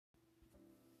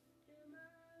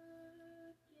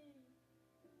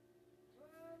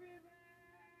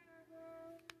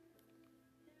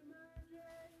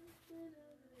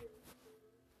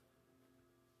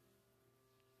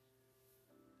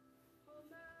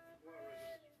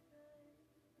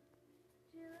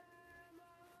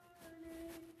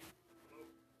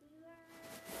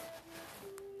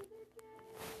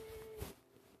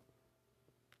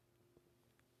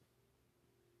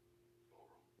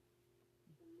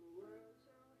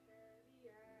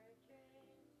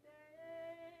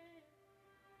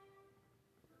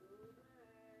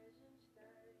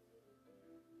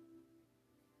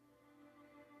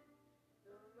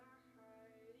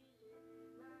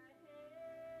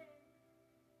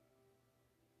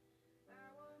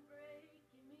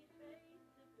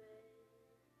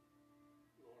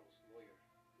Laurel's lawyer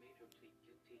made her plead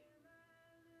guilty.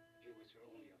 It was her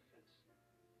only offense.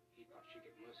 He thought she'd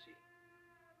get mercy,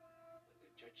 but the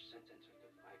judge sentenced her to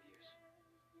 5 years.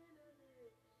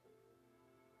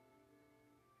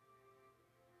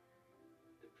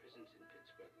 The prisons in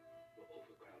Pittsburgh were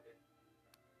overcrowded,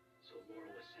 so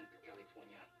Laurel was sent to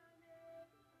California.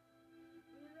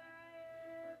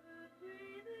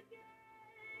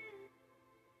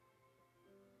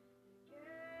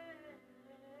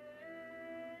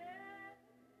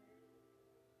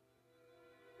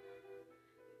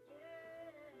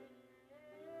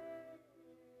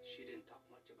 She didn't talk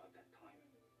much about that time,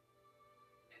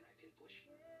 and I didn't push.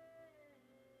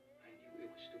 I knew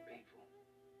it was too painful.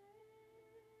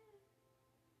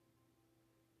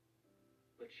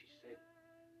 But she said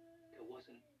there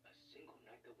wasn't a single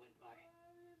night that went by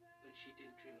when she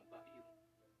didn't dream about you.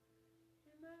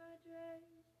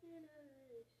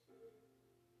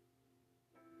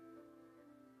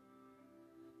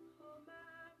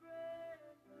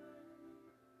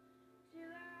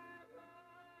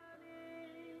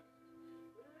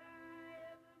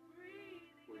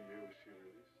 What year was she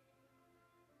released?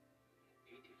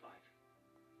 85.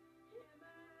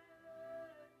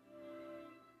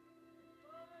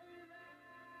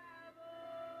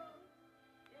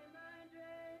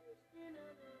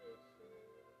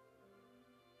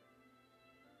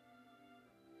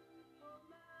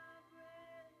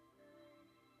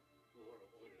 Laura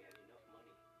only had enough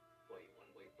money for a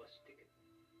one-way bus ticket.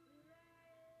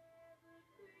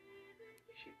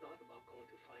 She thought about going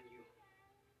to find you,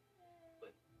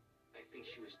 but I think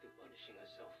she was still punishing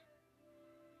herself.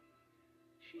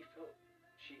 She felt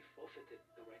she forfeited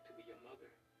the right to be your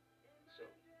mother, so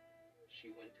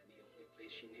she went to the only place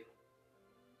she knew.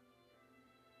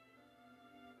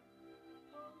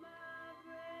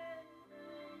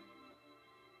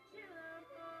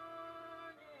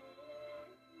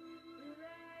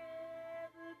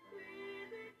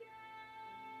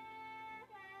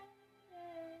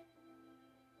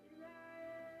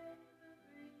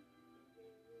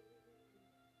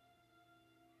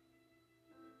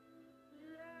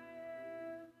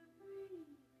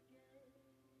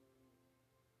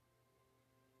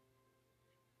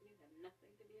 You have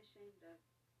nothing to be ashamed of.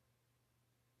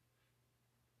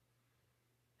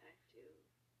 I do.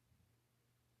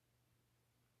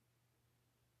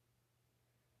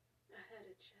 I had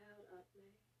a child, Aunt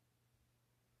May.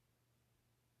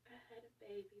 I had a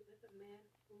baby with a man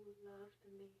who loved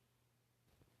me.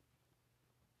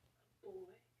 A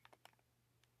boy.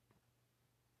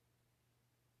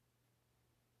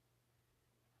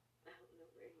 I don't know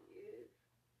where he is.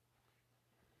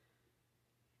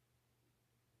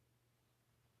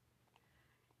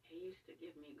 He used to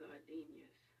give me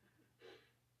gardenias.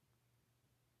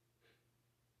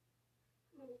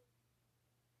 Oh.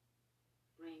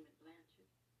 Raymond Blanchard.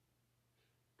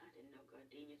 I didn't know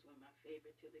gardenias were my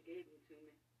favorite till they gave them to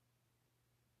me.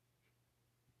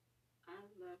 I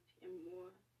loved him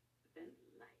more than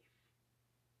life.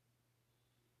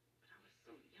 But I was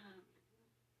so young,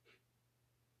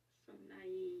 so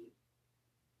naive.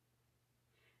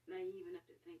 Naive enough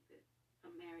to think that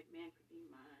a married man could be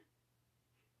mine.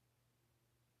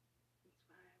 That's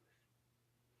why I was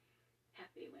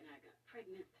happy when I got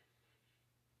pregnant.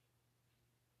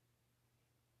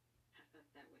 I thought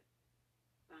that would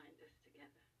bind us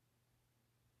together,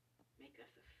 make us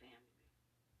a family.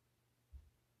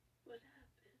 What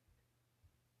happened?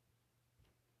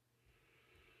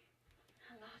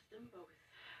 I lost them both.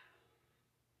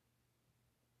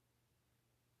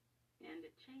 And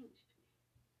it changed me.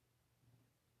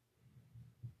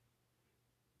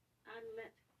 I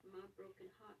let my broken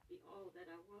heart be all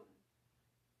that I was.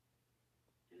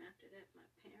 And after that, my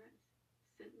parents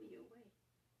sent me away.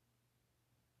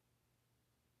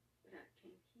 But I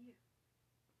came here,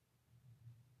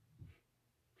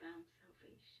 found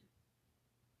salvation.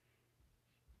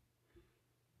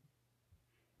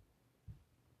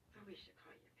 So we should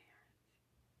call your parents.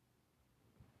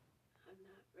 I'm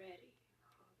not ready.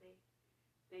 Oh,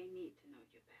 They need to know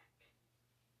you're back.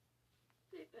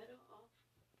 They're better off.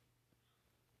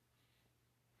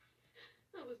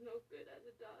 I was no good as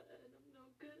a daughter, and I'm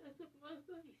no good as a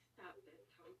mother. Please stop that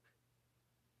talk.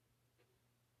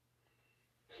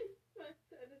 My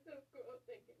son is so grown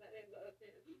thinking I didn't love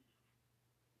him.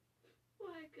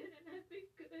 Why couldn't I be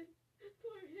good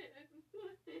for him?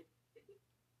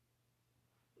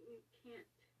 You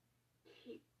can't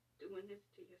keep doing this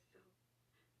to yourself.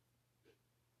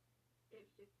 If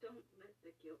you don't let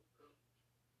the guilt go,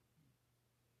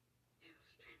 it'll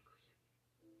strangle you.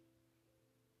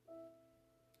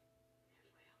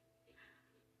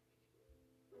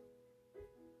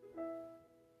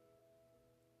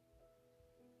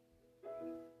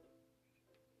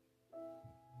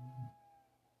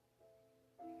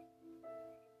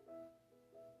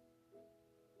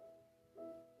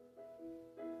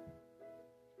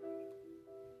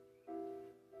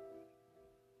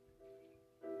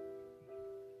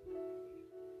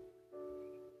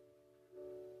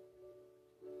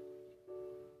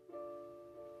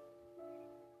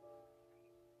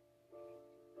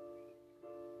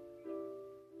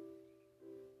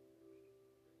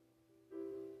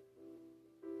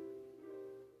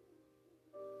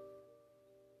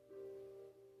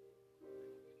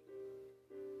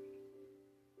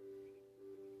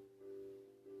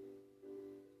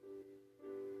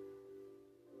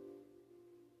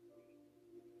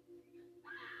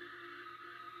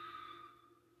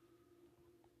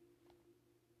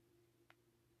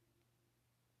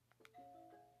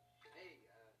 Hey,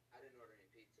 I didn't order any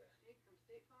pizza. Steak from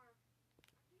State Farm.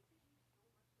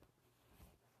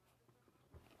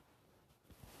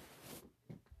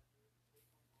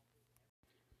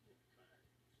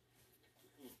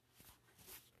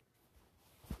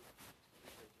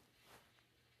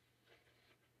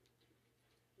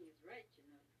 He's right, you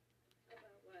know.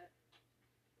 About what?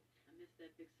 I miss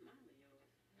that big smile of yours.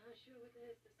 Not sure what there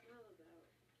is to smile about.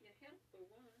 Your health for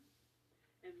one,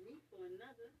 and me for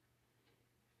another.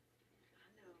 I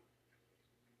know.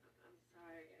 I'm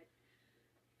sorry. I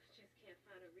just can't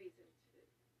find a reason to.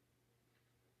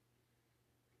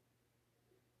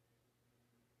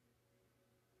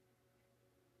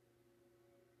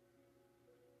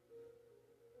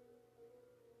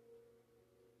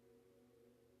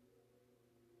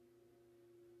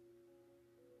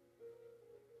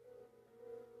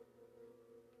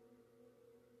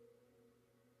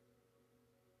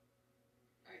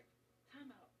 Time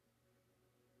out.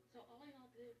 So all y'all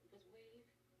did was wave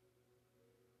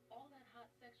all that hot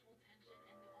sexual tension,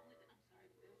 and the only thing, I'm sorry,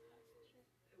 but there was hot tension.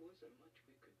 There wasn't much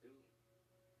we could do.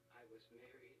 I was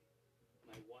married.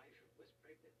 My wife was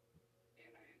pregnant.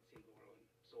 And I hadn't seen Laura in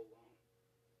so long.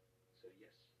 So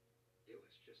yes, it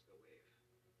was just a wave.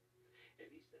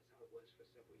 At least that's how it was for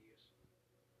several years.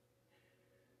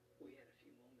 We had a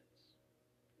few moments.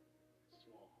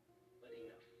 Small, but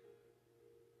enough.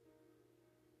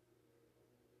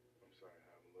 I'm sorry,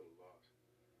 I'm a little lost.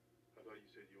 I thought you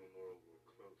said you and Laura were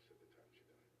close at the time she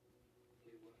died.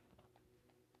 We were.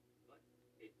 But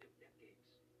it took decades.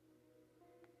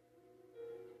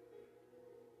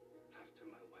 After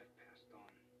my wife passed on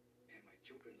and my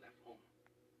children left home,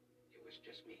 it was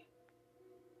just me.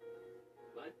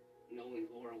 But knowing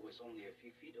Laura was only a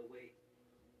few feet away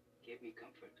gave me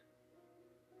comfort.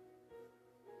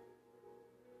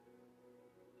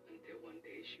 Until one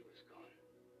day she was gone.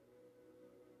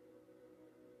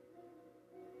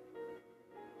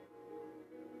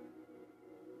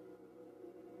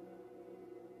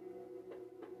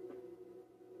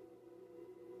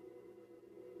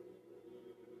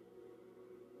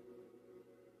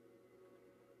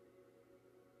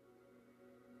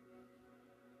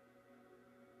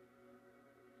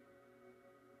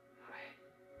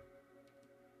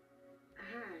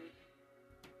 Hi.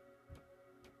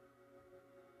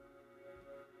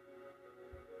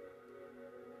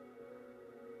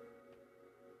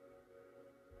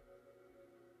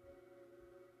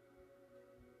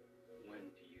 When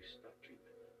do you start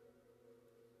treatment?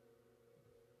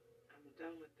 I'm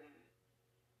done with that.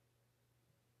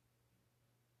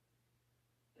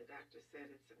 The doctor said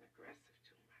it's an aggressive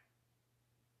tumor.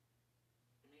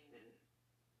 Meaning,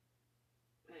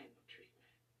 there ain't no treatment.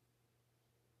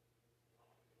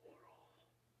 Laura.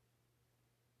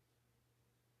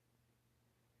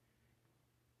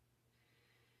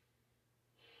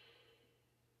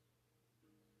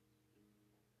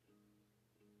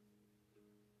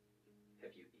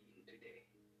 Have you eaten today?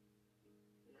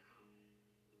 No.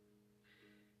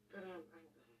 But I'm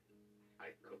going. I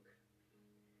cook.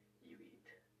 You eat.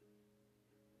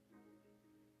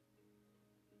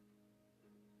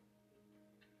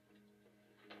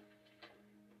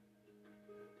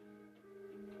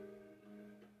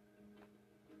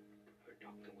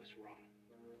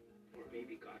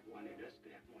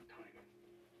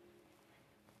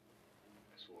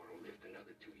 Laurel lived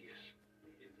another 2 years.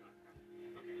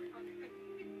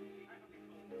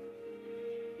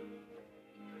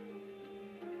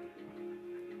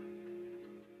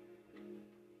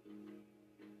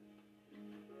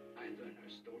 I learned her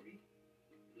story,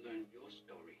 learned your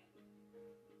story.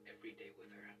 Every day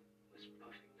with her was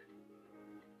perfect.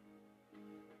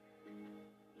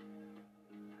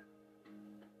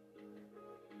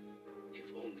 If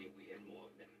only we had more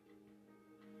of them.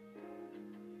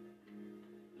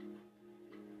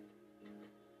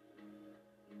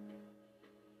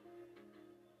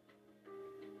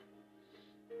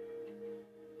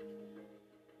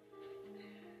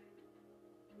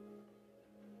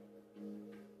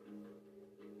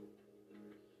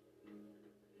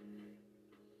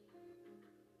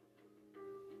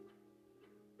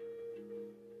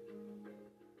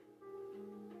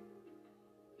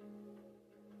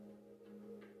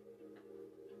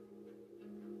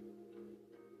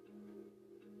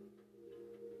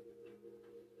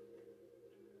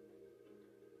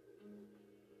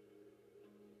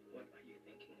 What are you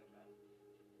thinking about?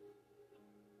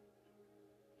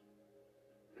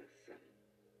 My son.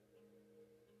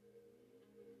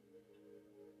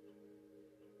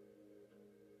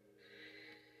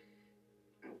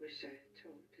 I wish I had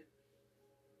told him.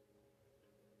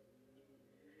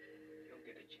 You'll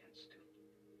get a chance to.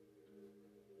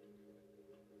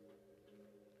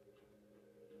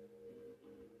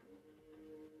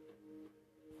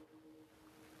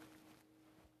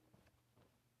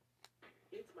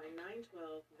 It's my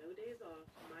 9/12, no days off,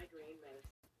 migraine medicine.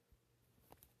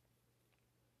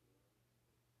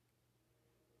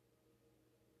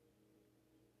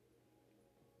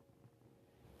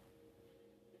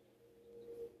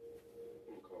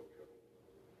 I'm gonna call Kevin.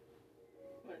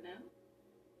 What now? I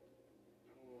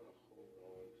don't want to hold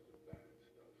on to the bad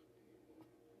stuff anymore.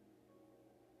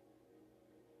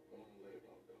 I want to let it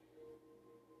all go.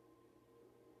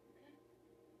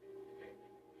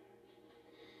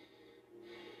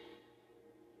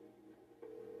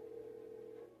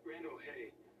 Randall,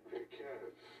 hey. Hey,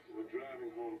 Kev, we're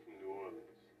driving home from New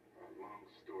Orleans. Long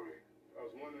story. I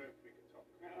was wondering if we could talk.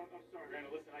 I'm sorry,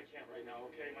 Randall. Listen, I can't right now,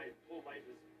 okay? My whole life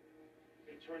has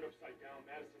been turned upside down.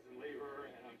 Madison's in labor,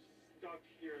 and I'm stuck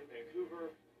here in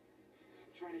Vancouver.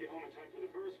 I'm trying to get home in time for the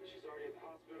birth, but she's already at the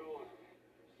hospital. I'm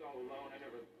just all alone. I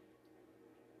never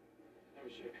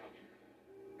should have come here.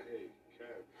 Hey,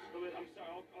 Kev. But I'm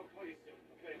sorry. I'll call you soon,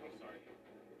 okay? I'm sorry.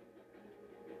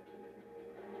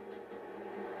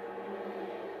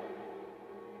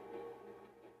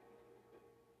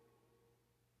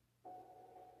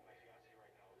 My fiance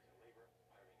right now is in labor,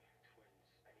 having twins.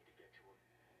 I need to get to her.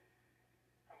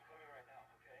 I'm coming right now,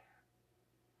 okay?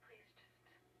 Please just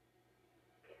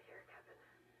get here, Kevin.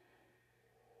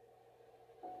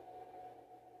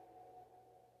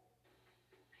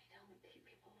 I don't date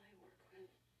people I work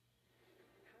with.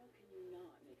 How can you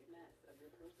not make a mess of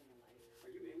your personal life?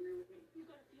 Are you angry with me? You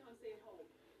got a fiance at home.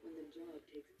 When the job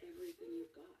takes everything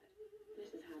you've got.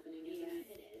 This is happening, isn't it?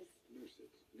 It is.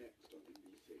 Nurses, next on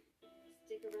NBC.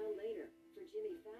 Stick around